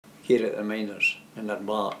here at the miners in their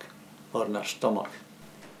back or in their stomach.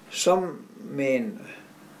 Some men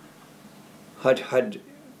had had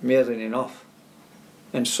more than enough,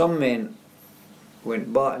 and some men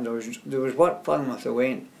went back, and there was what Plymouth they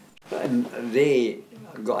went, and they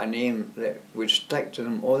got a name that would stick to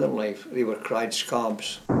them all their life. They were cried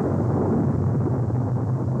scabs.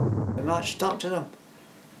 And that stuck to them.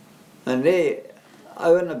 And they,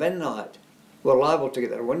 I wouldn't have been that, were liable to get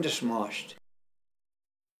their windows smashed.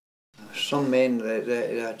 Some men that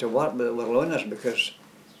had to work with were loners because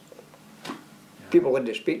people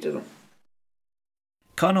wouldn't speak to them.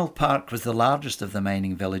 Connell Park was the largest of the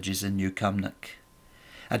mining villages in New Cumnock.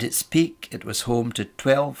 At its peak, it was home to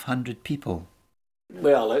 1,200 people.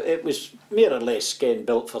 Well, it was more or less again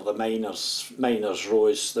built for the miners'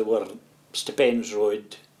 rows. There were Stephen's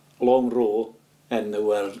Road, Long Row, and there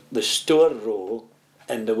were the Store Row,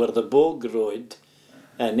 and there were the Bog Road,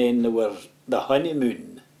 and then there were the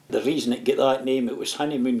Honeymoon. The reason it got that name, it was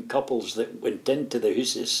honeymoon couples that went into the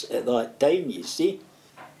houses at that time, you see.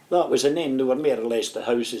 That was, and then there were more or less the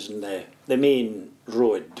houses in the main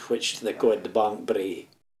road, which they called the Bank Brae.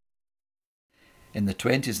 In the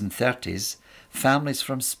 20s and 30s, families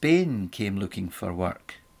from Spain came looking for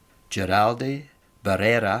work. Giraldi,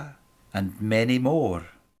 Barrera, and many more.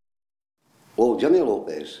 Well, Jimmy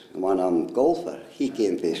Lopez, the man I'm golfer, he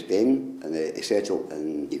came from Spain and he settled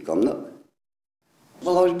in New Cumnock.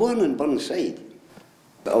 Well, I was born in Burnside,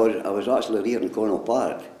 but I was actually reared in Connell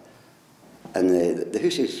Park. And the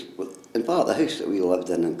houses, in fact the house that we lived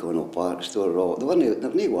in Connell Park, Store Row, there was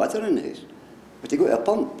no water in the house, but you got a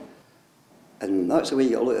pump. And that's the way you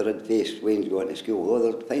get a lot of red-faced Waynes going to school. Oh,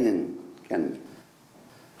 they're finding, you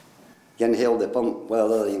can hold the pump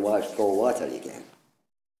well you wash cold water, you can.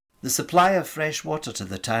 The supply of fresh water to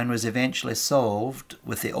the town was eventually solved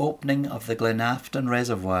with the opening of the Glenafton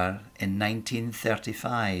Reservoir in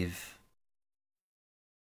 1935.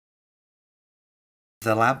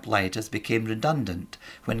 The lamplighters became redundant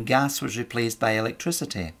when gas was replaced by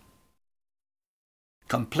electricity.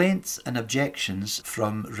 Complaints and objections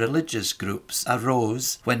from religious groups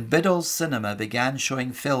arose when Biddle's Cinema began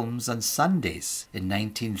showing films on Sundays in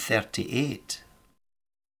 1938.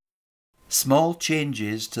 Small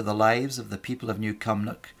changes to the lives of the people of New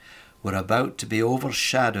Cumnock were about to be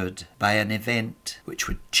overshadowed by an event which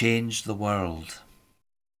would change the world.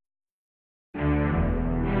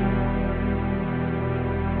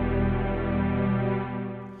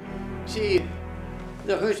 See,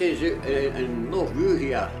 the houses in North View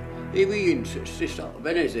here, they were in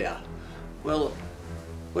Venice there. Well,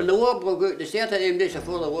 when the war broke out, they started them days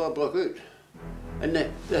before the war broke out, and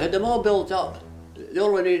they had them all built up. They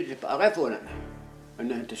only needed to put a roof on it,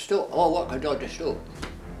 and they had to stop, all work had done to stop.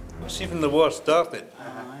 See, when the war started,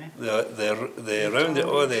 they rounded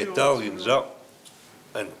all the Italians up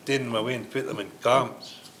and taken them away and put them in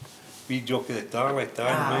camps. We jockey the Tarly,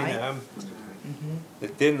 They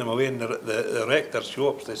taken them away and they wrecked their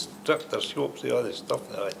shops, they stripped their shops, all the stuff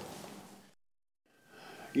they had.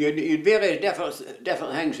 You'd various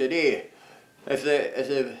different things today. If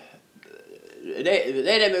the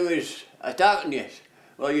enemy was attacking you,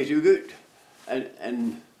 well, you do good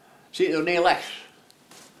and see there's no licks.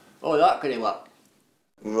 Oh, that couldn't work.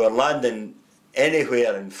 We were landing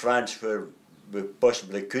anywhere in France where we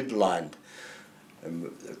possibly could land,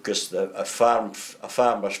 because a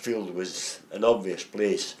farmer's field was an obvious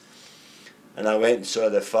place. And I went and saw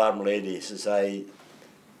the farm lady. Says,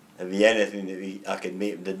 have you anything that I could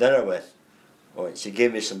make them to dinner with? Oh, and she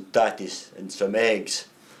gave me some tatties and some eggs.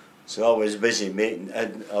 So I was busy making,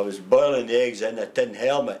 and I was boiling the eggs in a tin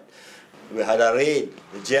helmet. We had a raid.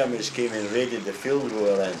 The Germans came and raided the field we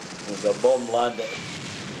were in. The bomb landed,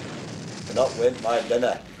 and up went my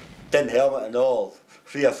dinner. Tin helmet and all,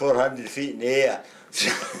 300 or 400 feet in the air.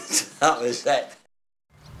 That was it.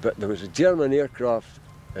 But there was a German aircraft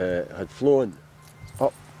had flown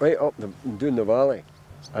right up down the valley,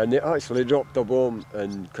 and they actually dropped a bomb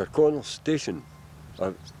in Kirkconnell Station,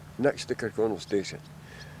 next to Kirkconnell Station.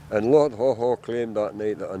 And Lord Haw Haw claimed that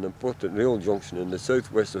night that an important rail junction in the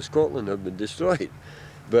southwest of Scotland had been destroyed.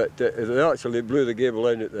 But they actually blew the gable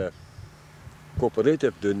in at the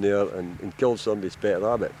cooperative down there and killed somebody's pet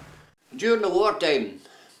rabbit. During the wartime,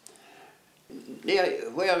 near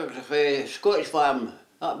where the Scottish farm,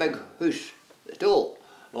 that big house, the toll,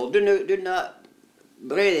 well, down that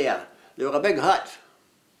brae there was a big hut.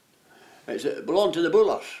 It belonged to the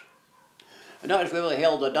Bullers. And that's where they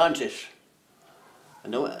held the dances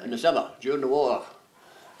in the summer, during the war.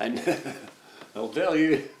 And I'll tell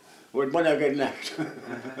you, we'd win a good night.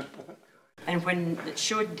 And when it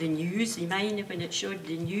showed the news, the mine, when it showed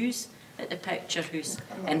the news, at the picture house,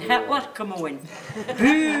 and Hitler come on.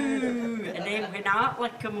 Boo! And then when Hitler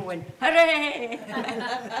come on, hooray!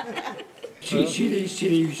 See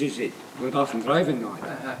the houses that went off and driving on.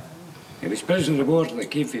 It was prisoner of war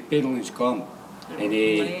that came for Penalyn's Camp and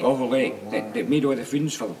overlay that made all the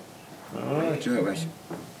funds for them. So it was.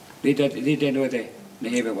 They did all the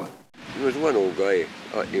heavy work. There was one old guy,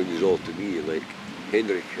 he was all to me, like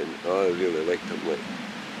Henrik, and I really liked him, like.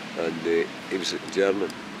 And he was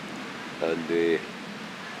German, and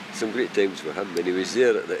some great times for him. And he was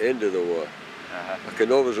there at the end of the war. I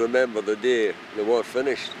can always remember the day the war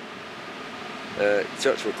finished.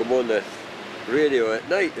 Church would come on the radio at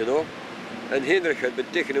night, you know, and Henrik had been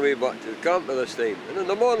taken away back to the camp at this time. And in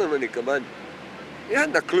the morning when he came in, he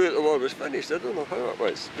hadn't a clue that the war was finished. I don't know how it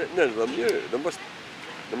was. None of them knew. They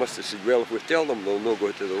must have said, well, if we tell them, they'll not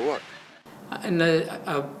go to the war. And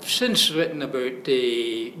I've since written about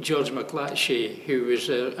George McClatchy, who was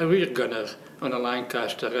a rear gunner on a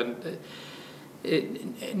Lancaster, and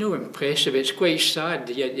no impressive. It's quite sad.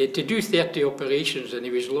 To do 30 operations and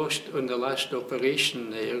he was lost on the last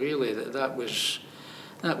operation. Really, that was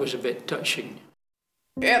a bit touching.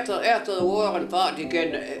 After the war, in fact,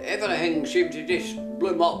 everything seemed to just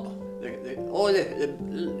bloom up. All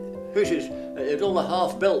the houses they'd only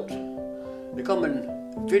half built. They come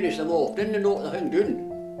and finish them off. Then they knock the thing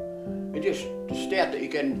down. They just started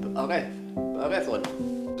again a riff on.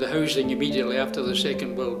 The housing immediately after the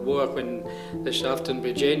Second World War, when the Shafton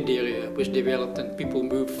Bridge End area was developed and people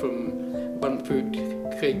moved from Burnfoot,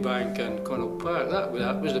 Craigbank and Connaught Park, that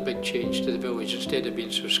was a big change to the village instead of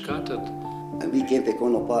being so scattered. And we came to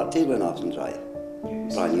Connaught Park too when I was in Dry.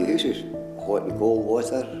 Brand new houses, hot and cold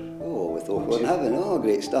water, we thought we were in heaven,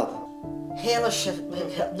 great stuff. Hellish, I'm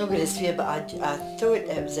not going to swear, but I thought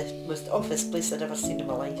it was the most office place I'd ever seen in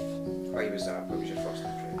my life. Why was that? What was your first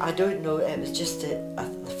impression? I don't know, it was just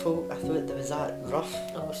the folk, I thought there was that rough.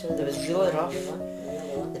 There was really rough.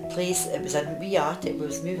 The place, it was a wee attic, we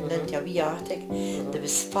was moving into a wee attic. There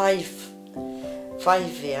was five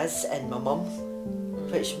of us and my mum,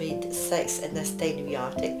 which made 6 in this tiny wee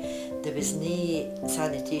attic. There was no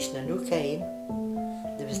sanitation of no kind.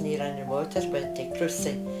 There was no running water, but to cross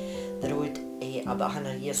the road about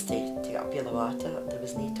 100 years to get up here the water, there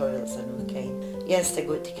was no toilets of no kind. Yes, I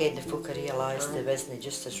got to kind of folk realised they wasn't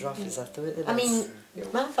just as rough as I thought they was. I mean,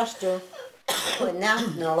 my first job went there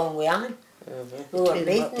and a long way on. We were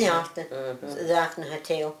based in the Arton, the Arton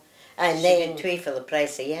Hotel. And then 2 for the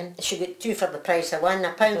price of one. She got 2 for the price of one,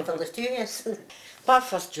 £1 for the 2 years. My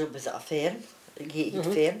first job was at a farm, a gated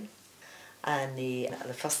farm. And the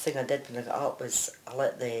first thing I did when I got up was I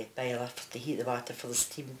lit the boiler to heat the water for the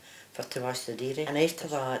steam for to wash the dairy. And after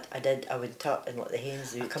that I went up and let the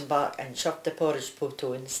hens out. I come back and shoved the porridge pot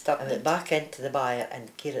on, I went back into the byre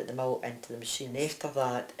and carried the milk into the machine. After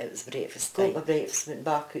that it was breakfast time. Got my breakfast, went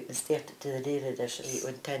back out and started to the dairy dishes.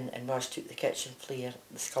 Went in and washed out the kitchen flare,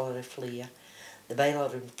 the scullery flare, the boiler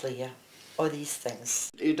room flare, all these things.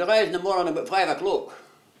 You'd rise in the morning about 5 o'clock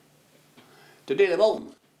to do the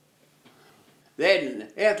milking. Then,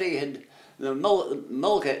 after you had the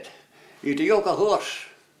milk it, you'd yoke a horse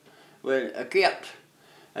with a cart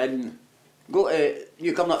and go to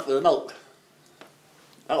you come up for the milk.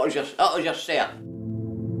 That was your start.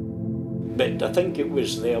 But I think it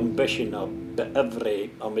was the ambition of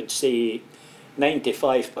every, I would say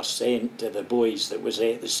 95% of the boys that was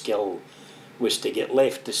at the skill was to get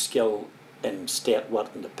left the skill and start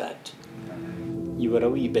working the pit. You were a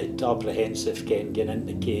wee bit apprehensive, Ken, getting in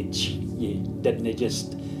the cage. You didn't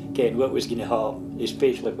just ken what was going to happen,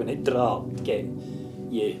 especially when it dropped, Ken.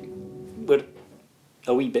 You were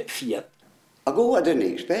a wee bit feared. I go what I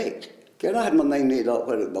didn't expect. Ken, I had my mind made up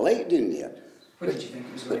what it would be like down there. What did you think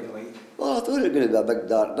it was going to be like? Well, I thought it was going to be a big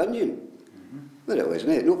dark dungeon. But it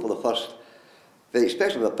wasn't it, not for the first. But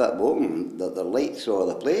especially with the pit bottom, the lights all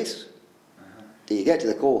over the place. Till you get to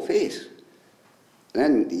the cold face.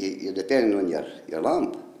 And then you're depending on your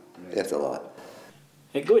lamp after that.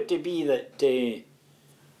 It got to be that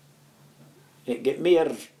it got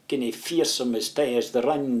more kind of fearsome as the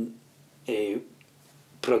run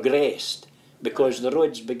progressed, because the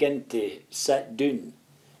roads began to sit down,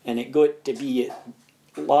 and it got to be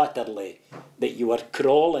latterly that you were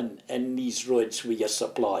crawling in these roads with your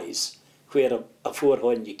supplies, where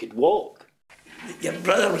aforehand you could walk. Your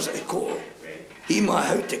brother was at the coal. He might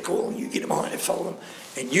out the coal, you get him on to fill them,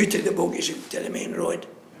 and you took the bogies out to the main road.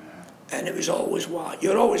 And it was always wet.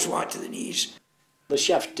 You're always wet to the knees. The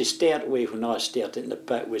shift to start with when I started in the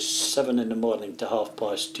pit was 7 in the morning to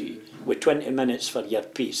 2:30, with 20 minutes for your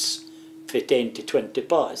piece, from 10 to 20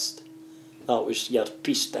 past. That was your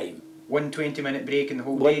peace time. 1 20-minute break in the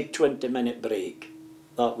whole day? 1 20-minute break.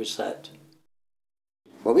 That was it.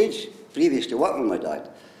 My wage, previous to working with my dad,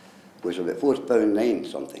 was about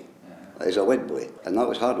 £4.9 something, as a wood boy, and that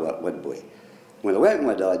was hard work, wood boy. When I went with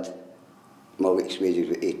my dad, my week's wages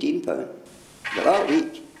were £18. But that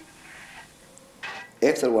week,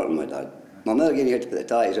 after working with my dad, my mother gave me had to put the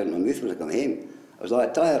ties into my mouth when I come home. I was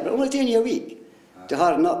like tired, but only 10 a week to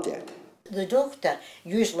harden up to it. The doctor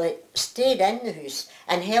usually stayed in the house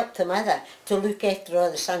and helped the mother to look after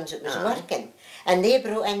all the sons that was working. And they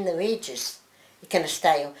brought in the wages, kind of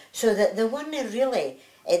style, so that the one really,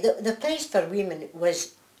 the place for women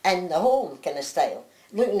was in the home kind of style,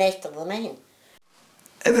 looking after the men.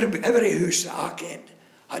 Every house that I kent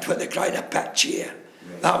had what they cried a pit chair.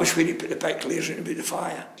 That was where you put the pickles in about the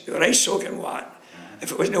fire. They were ice soaking water.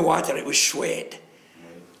 If it was no water, it was sweat.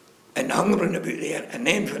 And hung around about there, and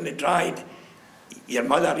then when they dried, your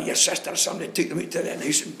mother or your sister or somebody took them out to the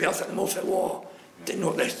house and belted them off the wall to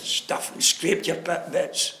knock the stuff and scraped your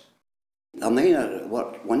bits. A miner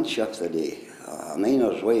worked one shift a day. A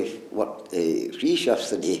miner's wife worked 3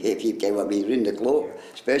 shifts a day, if you came up round the clock,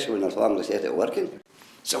 especially when her family set it working.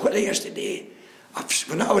 So what I used to do,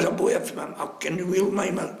 when I was a boy, I can wheel my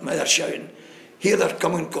mother shouting, "Here they're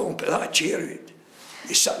coming, calling, put that chair out."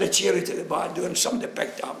 They set the chair out of the bar door and somebody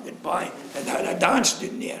picked it up and buy and had a dance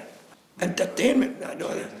down there. Entertainment, you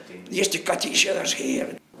know. They used to cut each other's hair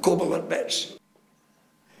and cobble their bits.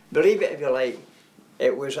 Believe it if you like,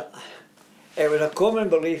 it was a common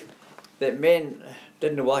belief that men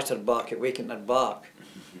didn't wash their back at waking their back.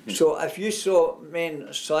 So if you saw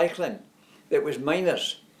men cycling that was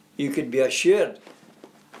miners, you could be assured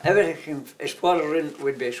everything as far around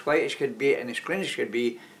would be as white as could be and as clean as could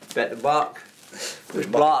be, but the back was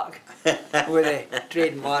black with a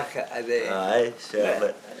trademark of the... Aye,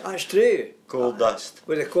 certainly. That's true. Coal dust.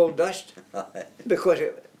 With the coal dust. Because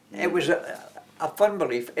it was a firm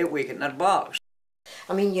belief at waking their backs.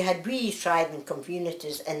 I mean, you had wee thriving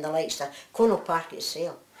communities in the likes of Cumnock Park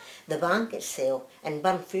itself, the bank itself, and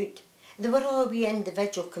Burnfoot. They were all wee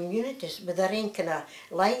individual communities with their own kind of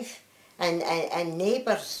life and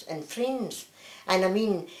neighbours and friends. And I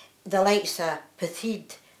mean, the likes of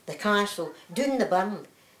Pythid, the castle, down the burn.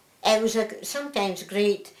 It was sometimes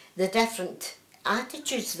great, the different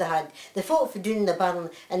attitudes they had. The folk for doing the burn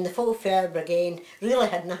and the folk for our brigade really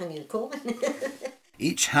had nothing in common.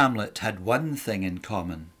 Each hamlet had one thing in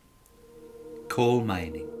common: coal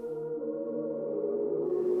mining.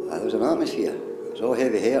 There was an atmosphere. It was all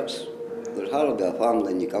heavy hearts. There was hardly a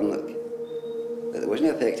family in Cumnock that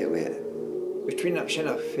wasn't affected with it. Between that kind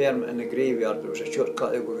of farm and the graveyard there was a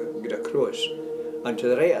shortcut that we could across, and to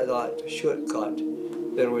the right of that shortcut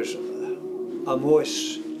there was a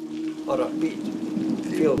moss or a peat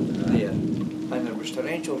field there, and there was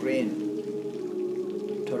torrential rain.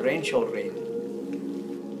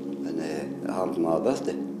 And it happened to my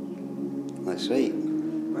birthday. That's right.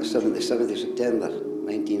 The 7th of September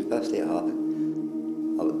 1950 it happened.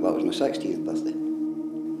 That was my 16th birthday.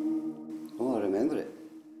 Oh, I remember it.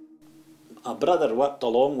 My brother worked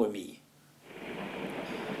along with me,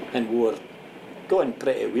 and we were going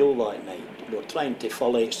pretty well that night. We were trying to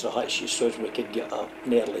fill extra hitches so as we could get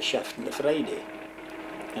an early shift on the Friday.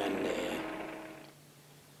 And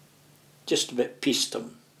just about pieced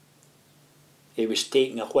him. He was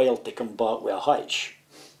taking a while to come back with a hitch,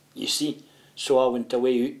 you see. So I went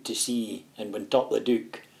away out to sea and went up the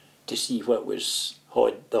Duke to see what was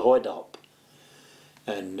the hood up.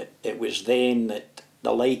 And it was then that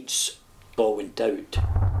the lights all went out.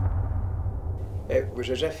 It was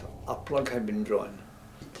as if a plug had been drawn.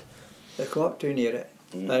 They come up too near it,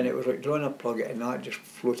 and it was like drawing a plug and that just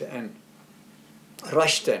floated in,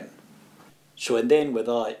 rushed in. So and then with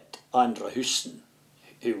that, Andrew Houston,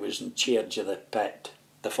 who was in charge of the pit,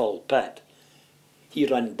 the full pit, he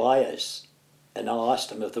ran by us and I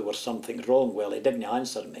asked him if there was something wrong. Well, he didn't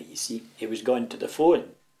answer me, you see. He was going to the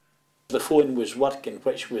phone. The phone was working,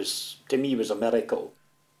 which was, to me, was a miracle.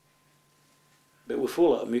 But we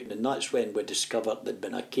followed him out, and that's when we discovered there'd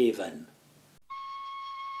been a cave-in.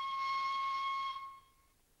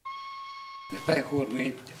 The pit horde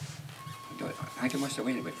went, I think it must have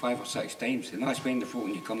went about 5 or 6 times, and that's when the folk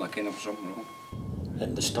in the Cumnock came up with something wrong.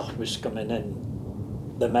 And the stuff was coming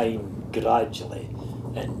in the mine gradually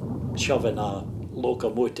and shoving a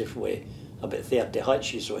locomotive with about 30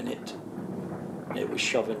 hitches on it. It was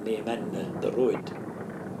shoving them in the road.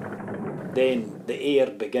 Then the air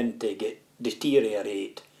began to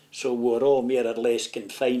deteriorate, so we were all more or less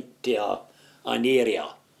confined to an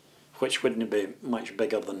area which wouldn't be much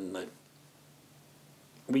bigger than a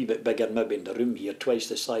wee bit bigger maybe in the room here, twice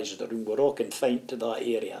the size of the room. We were all confined to that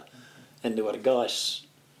area, and there were gas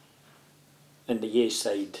on the yes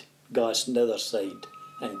side, gas on the other side,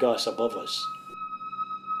 and gas above us.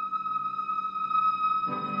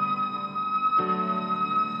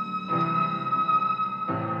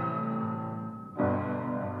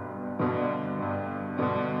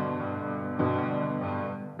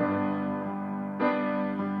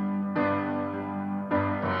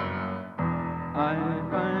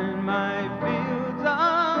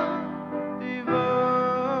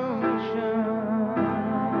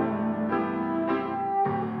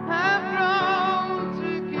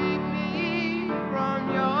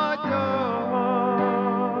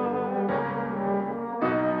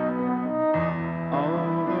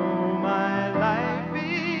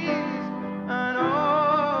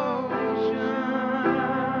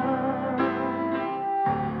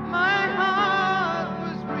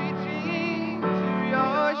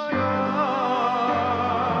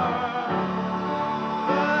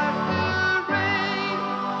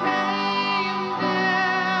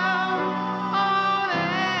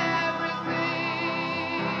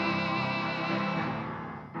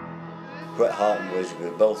 What happened was we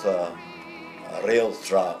built a rail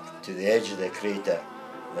trap to the edge of the crater,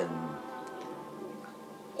 and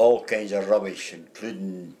all kinds of rubbish,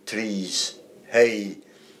 including trees, hay,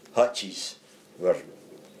 hutches, were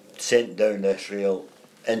sent down this rail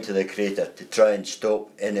into the crater to try and stop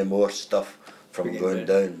any more stuff from going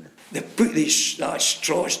down. They put these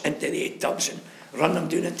straws into the tubs and run them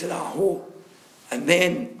down into that hole, and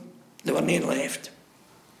then there were none left.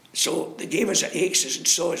 So they gave us axes and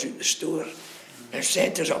saws out the store and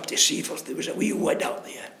sent us up to Seaforth. There was a wee wood out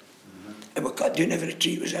there, and we cut down every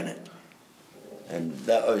tree that was in it. And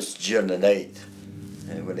that was during the night.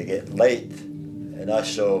 And when it get light, and I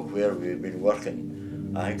saw where we'd been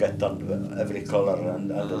working, I think I turned every colour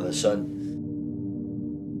under the sun.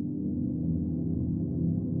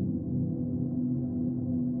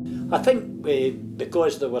 I think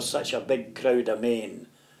because there was such a big crowd of men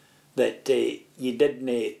that you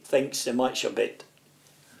didn't think so much about,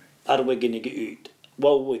 are we going to get out?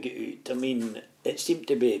 Will we get out? I mean, it seemed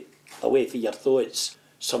to be away from your thoughts.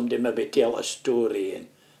 Somebody maybe tell a story and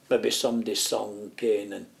maybe somebody sung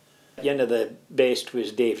and one of the best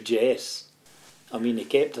was Dave Jess. I mean, he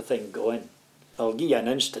kept the thing going. I'll give you an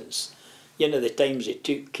instance. One of the times he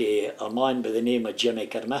took a man by the name of Jimmy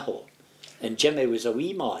Carmichael, and Jimmy was a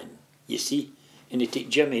wee man, you see, and he took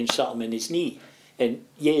Jimmy and sat him on his knee, and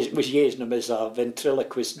was using him as a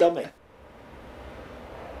ventriloquist dummy.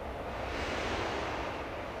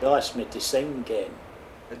 They asked me to sing, Ken.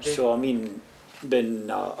 So I mean, being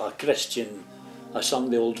a Christian, I sung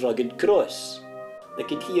the old Rugged Cross. They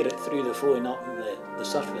could hear it through the phone up on the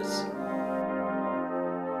surface.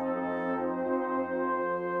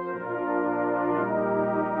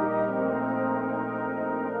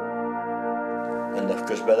 And of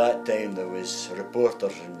course by that time there was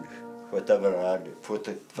reporters and whatever,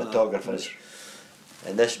 photographers.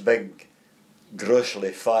 And this big,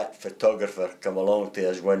 grossly fat photographer come along to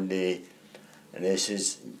us one day and he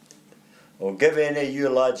says, "I'll give any of you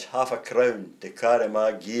lads £50 to carry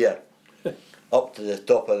my gear up to the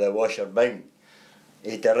top of the washer bin."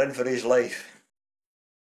 He'd to run for his life.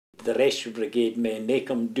 The rescue brigade men, they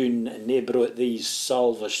come down and they brought these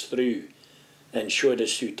salvers through and showed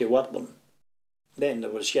us how to work them. Then there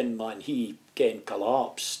was one man, he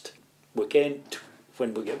collapsed. We kent,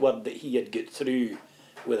 when we got word that he had got through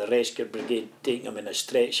with the rescue brigade taking him in a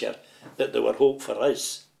stretcher, that there were hope for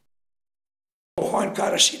us. Juan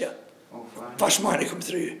Carasida, first man to come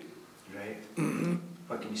through. Right. Mm-hmm.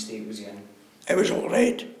 What kind of state was he in? It was all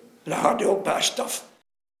right. They had the old bad stuff.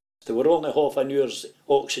 There were only half an hour's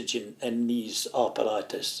oxygen in these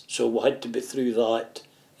apparatus, so we had to be through that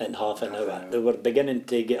in half an hour. They were beginning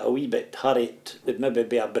to get a wee bit hurried. There'd maybe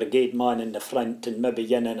be a brigade man in the front and maybe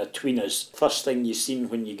one in between us. First thing you seen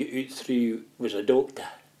when you got out through was a doctor.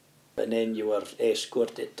 And then you were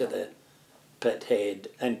escorted to the pit head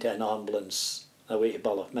into an ambulance away to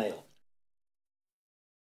Ballymile.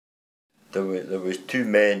 There was two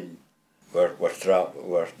men were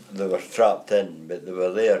trapped in, but they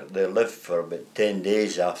were there. They lived for about 10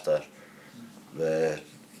 days after the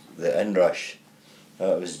inrush.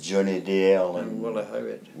 That was Johnny Dale and Willie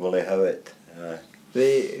Howitt. Willie Howitt.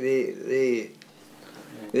 They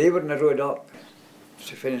were on the road up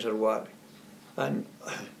to finish their work, and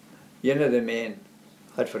one of the men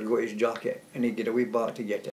had forgot his jacket and he got away back to get it.